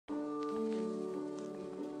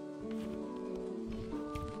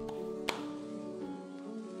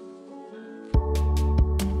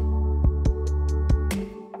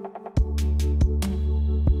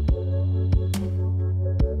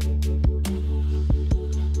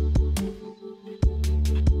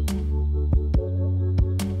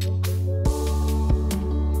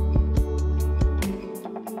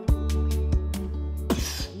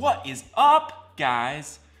is up,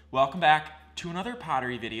 guys? Welcome back to another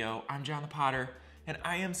pottery video. I'm Jonthepotter, and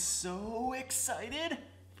I am so excited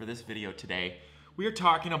for this video today. We are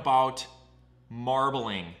talking about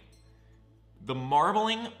marbling. The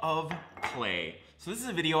marbling of clay. So this is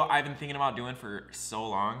a video I've been thinking about doing for so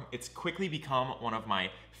long. It's quickly become one of my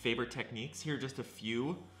favorite techniques. Here are just a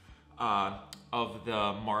few of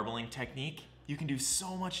the marbling technique. You can do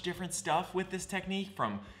so much different stuff with this technique,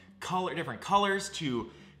 from different colors to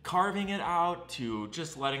carving it out, to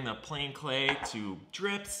just letting the plain clay, to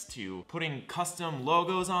drips, to putting custom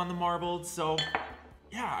logos on the marbled. So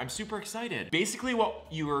yeah, I'm super excited. Basically what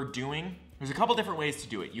you are doing, there's a couple different ways to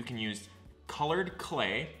do it. You can use colored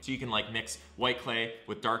clay, so you can like mix white clay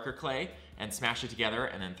with darker clay and smash it together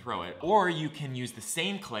and then throw it. Or you can use the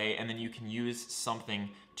same clay and then you can use something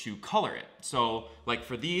to color it. So like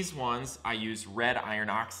for these ones, I use red iron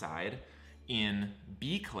oxide in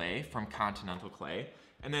bee clay from Continental Clay.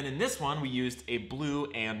 And then in this one, we used a blue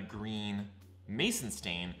and green mason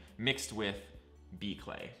stain mixed with bee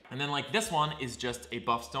clay. And then like this one is just a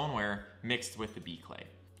buff stoneware mixed with the bee clay.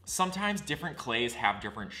 Sometimes different clays have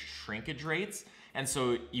different shrinkage rates, and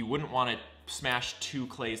so you wouldn't want to smash two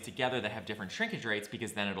clays together that have different shrinkage rates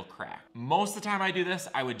because then it'll crack. Most of the time I do this,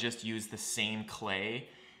 I would just use the same clay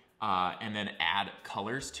and then add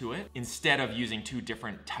colors to it instead of using two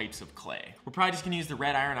different types of clay. We're probably just gonna use the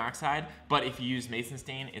red iron oxide, but if you use mason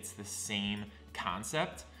stain, it's the same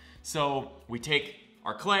concept. So we take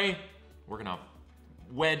our clay, we're gonna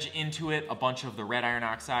wedge into it a bunch of the red iron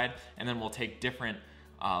oxide, and then we'll take different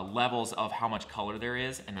levels of how much color there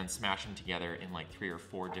is and then smash them together in like 3 or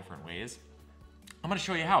 4 different ways. I'm gonna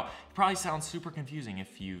show you how. It probably sounds super confusing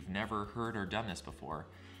if you've never heard or done this before,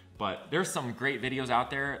 but there's some great videos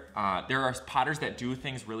out there. There are potters that do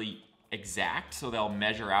things really exact, so they'll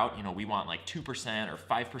measure out, you know, we want like 2% or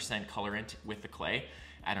 5% colorant with the clay.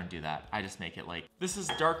 I don't do that. I just make it like, this is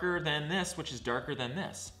darker than this, which is darker than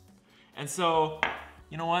this. And so,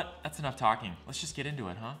 you know what? That's enough talking. Let's just get into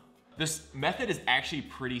it, huh? This method is actually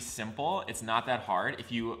pretty simple. It's not that hard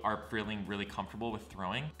if you are feeling really comfortable with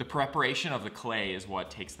throwing. The preparation of the clay is what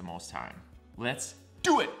takes the most time. Let's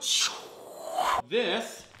do it.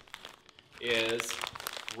 This is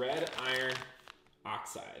red iron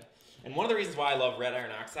oxide. And one of the reasons why I love red iron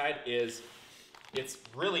oxide is it's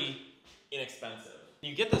really inexpensive.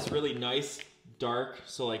 You get this really nice dark,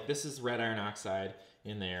 so like this is red iron oxide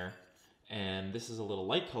in there, and this is a little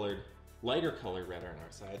lighter colored red iron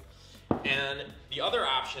oxide. And the other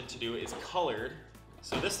option to do is colored.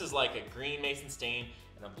 So this is like a green mason stain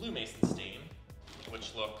and a blue mason stain,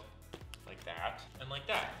 which look like that and like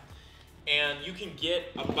that. And you can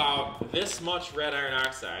get about this much red iron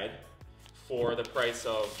oxide for the price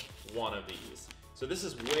of one of these. So this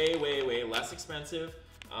is way, way, way less expensive.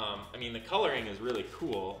 I mean, the coloring is really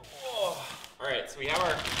cool. Oh. All right, so we have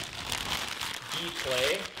our bee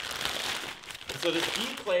clay. And so this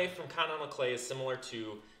bee clay from Continental Clay is similar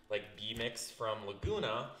to like bee mix from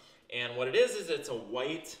Laguna. And what it is it's a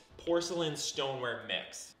white porcelain stoneware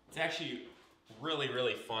mix. It's actually really,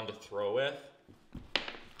 really fun to throw with.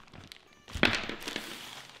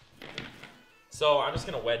 So I'm just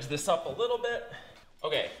gonna wedge this up a little bit.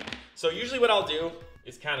 Okay, so usually what I'll do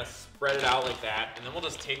is kind of spread it out like that, and then we'll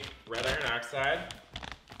just take red iron oxide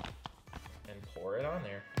and pour it on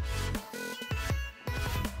there.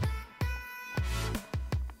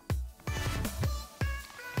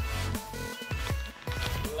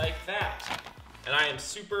 Like that. And I am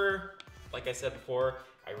super, like I said before,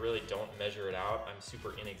 I really don't measure it out. I'm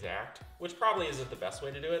super inexact, which probably isn't the best way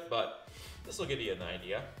to do it, but this will give you an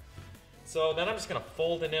idea. So then I'm just gonna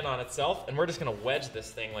fold it in on itself, and we're just gonna wedge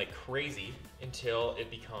this thing like crazy until it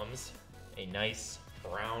becomes a nice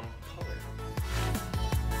brown color.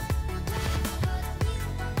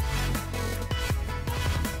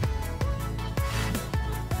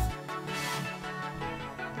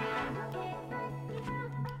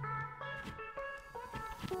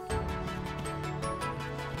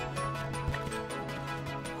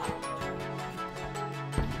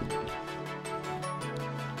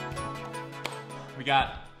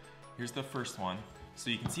 Here's the first one. So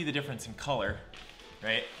you can see the difference in color,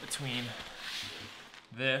 right, between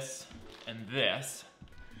this and this.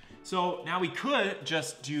 So now we could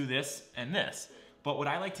just do this and this, but what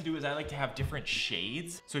I like to do is I like to have different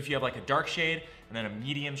shades. So if you have like a dark shade and then a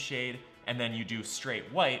medium shade, and then you do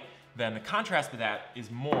straight white, then the contrast with that is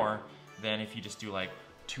more than if you just do like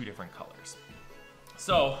 2 different colors.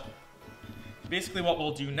 So basically what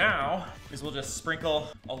we'll do now is we'll just sprinkle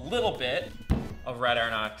a little bit of red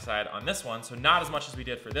iron oxide on this one, so not as much as we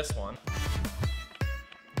did for this one.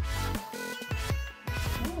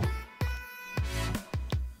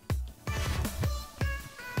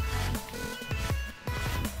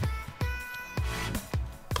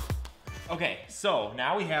 Okay, so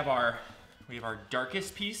now we have our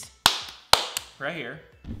darkest piece right here,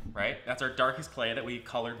 right? That's our darkest clay that we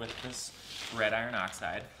colored with this red iron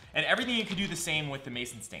oxide. And everything you could do the same with the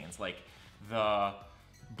mason stains, like the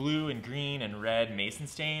blue and green and red mason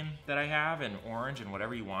stain that I have, and orange and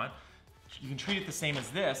whatever you want. You can treat it the same as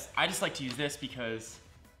this. I just like to use this because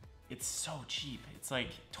it's so cheap. It's like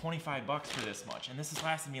 25 bucks for this much, and this has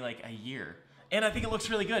lasted me like a year. And I think it looks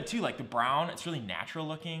really good too, like the brown, it's really natural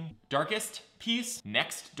looking. Darkest piece,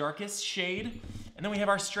 next darkest shade, and then we have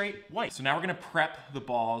our straight white. So now we're gonna prep the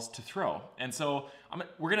balls to throw. And so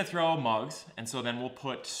we're gonna throw mugs, and so then we'll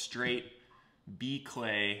put straight bee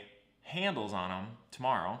clay handles on them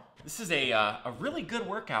tomorrow. This is a really good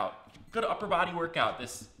workout, good upper body workout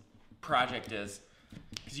this project is,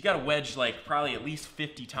 because you gotta wedge like probably at least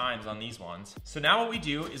 50 times on these ones. So now what we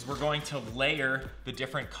do is we're going to layer the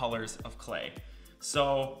different colors of clay.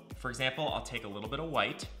 So for example, I'll take a little bit of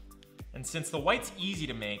white, and since the white's easy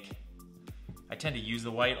to make, I tend to use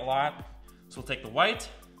the white a lot. So we'll take the white,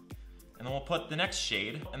 and then we'll put the next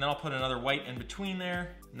shade, and then I'll put another white in between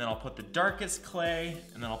there, and then I'll put the darkest clay,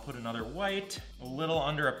 and then I'll put another white, a little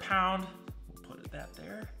under a pound. We'll put that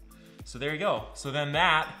there. So there you go. So then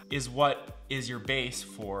that is what is your base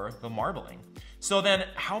for the marbling. So then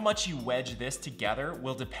how much you wedge this together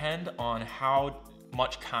will depend on how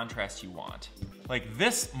much contrast you want. Like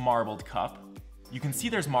this marbled cup, you can see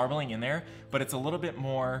there's marbling in there, but it's a little bit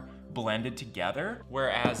more blended together,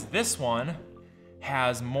 whereas this one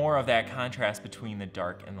has more of that contrast between the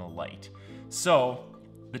dark and the light. So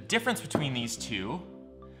the difference between these two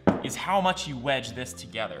is how much you wedge this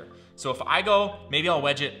together. So if I go, maybe I'll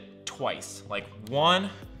wedge it twice, like 1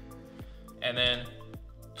 and then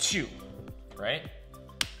 2, right?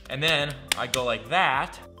 And then I go like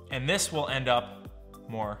that, and this will end up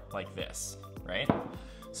more like this, right?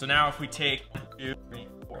 So now if we take 2, 3,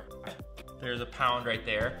 4, 5, there's a pound right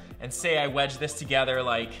there, and say I wedge this together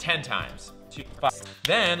like 10 times, 2, 5,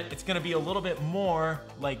 then it's gonna be a little bit more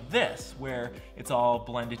like this, where it's all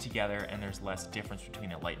blended together and there's less difference between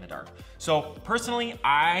the light and the dark. So personally,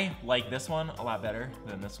 I like this one a lot better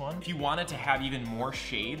than this one. If you wanted to have even more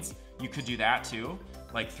shades, you could do that too.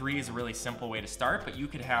 Like 3 is a really simple way to start, but you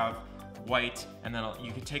could have white, and then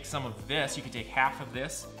you could take some of this, you could take half of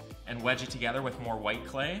this and wedge it together with more white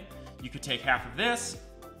clay. You could take half of this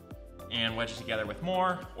and wedge it together with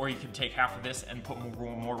more, or you can take half of this and put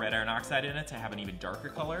more red iron oxide in it to have an even darker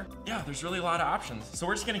color. Yeah, there's really a lot of options. So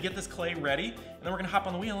we're just gonna get this clay ready, and then we're gonna hop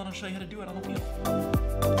on the wheel and I'll show you how to do it on the wheel.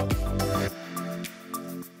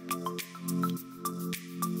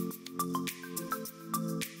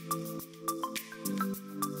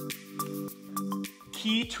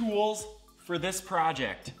 Key tools for this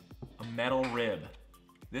project: a metal rib.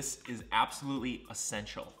 This is absolutely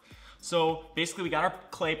essential. So basically we got our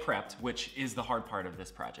clay prepped, which is the hard part of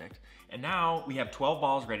this project. And now we have 12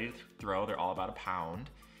 balls ready to throw. They're all about a pound.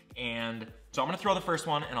 And so I'm gonna throw the first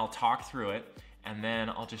one and I'll talk through it, and then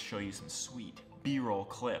I'll just show you some sweet B-roll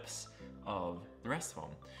clips of the rest of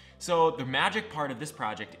them. So the magic part of this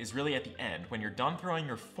project is really at the end. When you're done throwing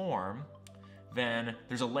your form, then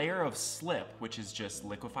there's a layer of slip, which is just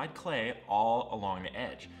liquefied clay all along the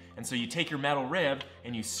edge. And so you take your metal rib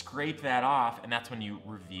and you scrape that off, and that's when you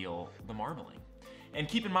reveal the marbling. And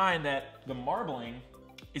keep in mind that the marbling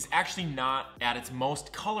is actually not at its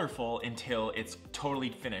most colorful until it's totally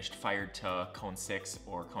finished, fired to cone 6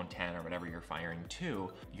 or cone 10 or whatever you're firing to.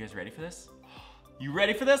 You guys ready for this? You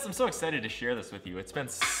ready for this? I'm so excited to share this with you. It's been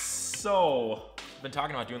I've been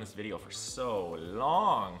talking about doing this video for so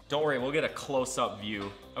long. Don't worry, we'll get a close-up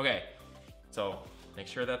view. Okay, so make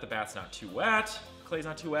sure that the bat's not too wet, clay's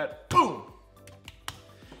not too wet, boom!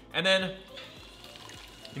 And then,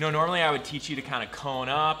 you know, normally I would teach you to kind of cone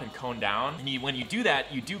up and cone down. And when you do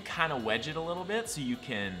that, you do kind of wedge it a little bit so you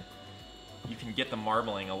can get the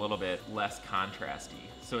marbling a little bit less contrasty.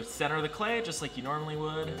 So center the clay just like you normally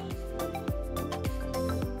would.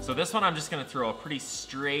 So this one I'm just gonna throw a pretty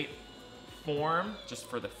straight form just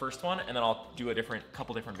for the first one, and then I'll do a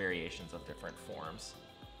couple different variations of different forms.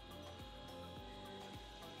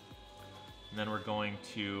 And then we're going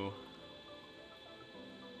to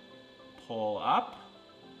pull up.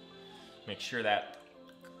 Make sure that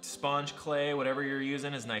sponge clay, whatever you're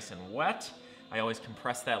using, is nice and wet. I always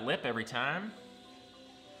compress that lip every time.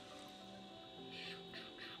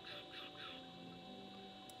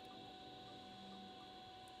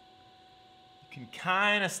 You can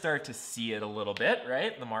kind of start to see it a little bit,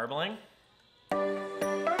 right? The marbling.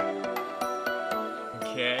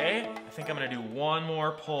 Okay, I think I'm gonna do one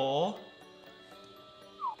more pull.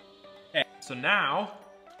 Okay, so now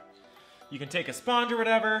you can take a sponge or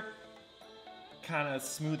whatever, kind of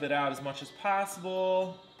smooth it out as much as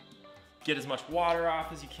possible. Get as much water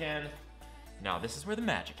off as you can. Now this is where the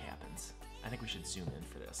magic happens. I think we should zoom in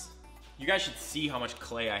for this. You guys should see how much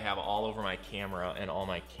clay I have all over my camera and all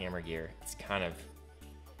my camera gear. It's kind of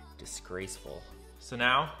disgraceful. So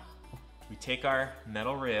now we take our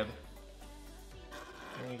metal rib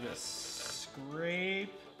and we just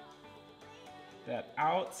scrape that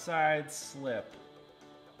outside slip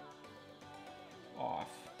off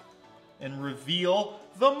and reveal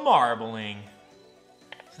the marbling.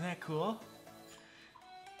 Isn't that cool?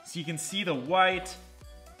 So you can see the white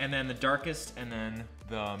and then the darkest and then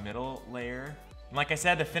the middle layer. And like I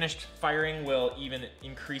said, the finished firing will even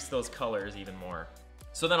increase those colors even more.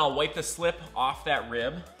 So then I'll wipe the slip off that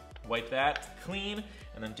rib, wipe that clean,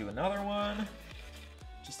 and then do another one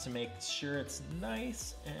just to make sure it's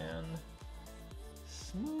nice and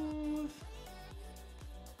smooth.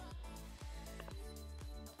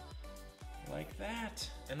 Like that.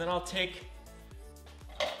 And then I'll take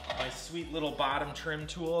my sweet little bottom trim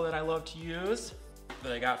tool that I love to use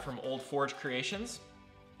that I got from Old Forge Creations.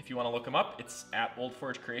 If you want to look them up, it's at Old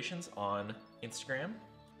Forge Creations on Instagram.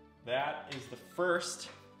 That is the first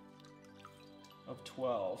of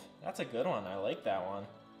 12. That's a good one. I like that one.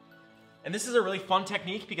 And this is a really fun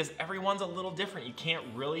technique because everyone's a little different. You can't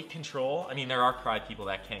really control. I mean, there are probably people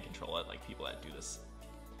that can control it, like people that do this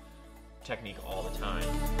technique all the time.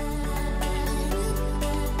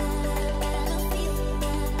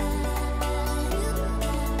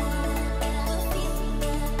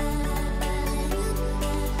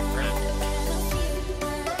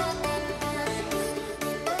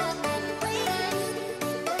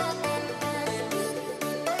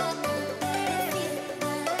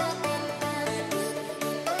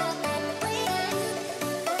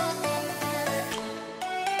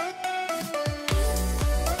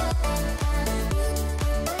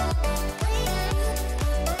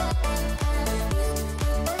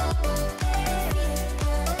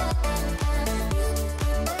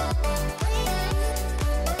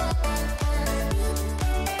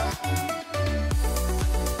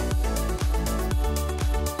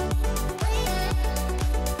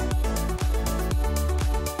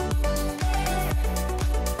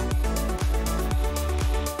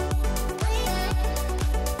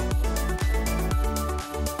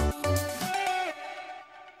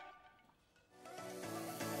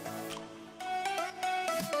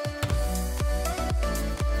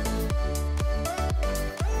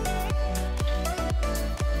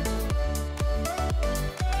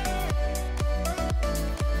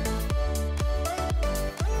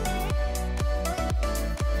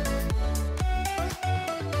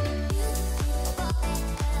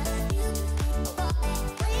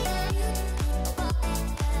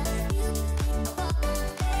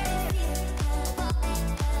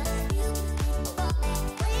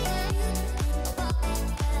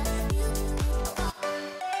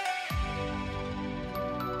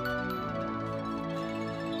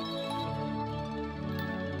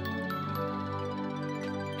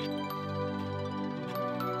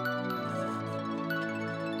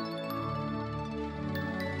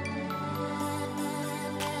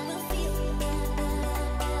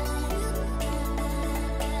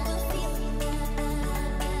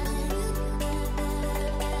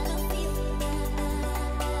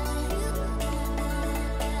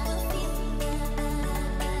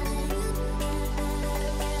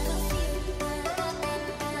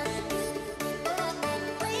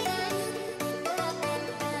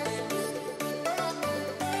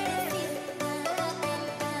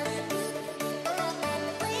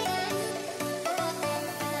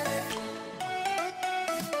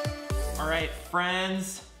 All right,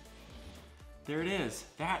 friends, there it is.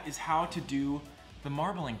 That is how to do the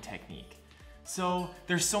marbling technique. So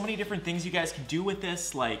there's so many different things you guys can do with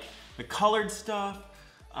this, like the colored stuff.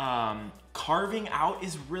 Carving out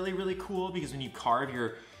is really, really cool because when you carve,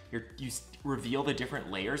 you reveal the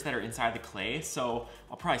different layers that are inside the clay. So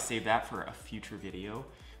I'll probably save that for a future video.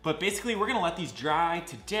 But basically, we're gonna let these dry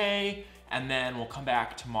today, and then we'll come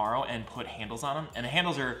back tomorrow and put handles on them. And the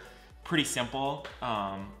handles are pretty simple.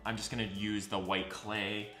 I'm just gonna use the white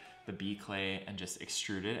clay, the bee clay, and just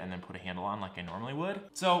extrude it and then put a handle on like I normally would.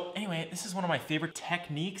 So anyway, this is one of my favorite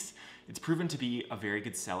techniques. It's proven to be a very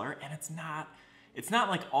good seller, and it's not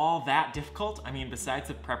like all that difficult. I mean, besides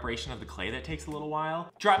the preparation of the clay that takes a little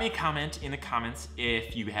while. Drop me a comment in the comments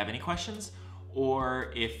if you have any questions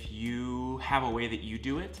or if you have a way that you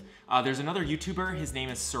do it. There's another YouTuber, his name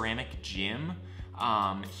is Ceramic Jim.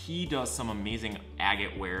 He does some amazing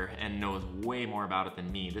agate ware and knows way more about it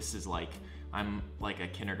than me. This is like I'm like a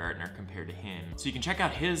kindergartner compared to him. So you can check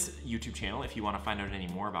out his YouTube channel if you want to find out any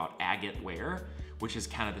more about agate ware, which is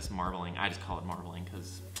kind of this marbling. I just call it marbling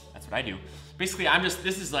because that's what I do. Basically,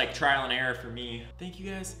 this is like trial and error for me. Thank you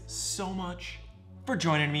guys so much for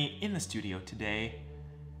joining me in the studio today.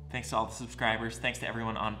 Thanks to all the subscribers. Thanks to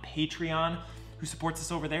everyone on Patreon who supports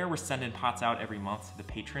us over there. We're sending pots out every month to the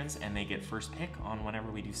patrons and they get first pick on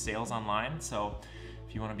whenever we do sales online. So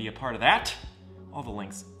if you want to be a part of that, all the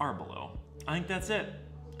links are below. I think that's it.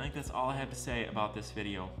 I think that's all I have to say about this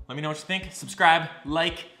video. Let me know what you think. Subscribe,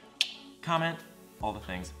 like, comment, all the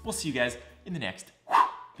things. We'll see you guys in the next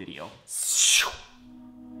video.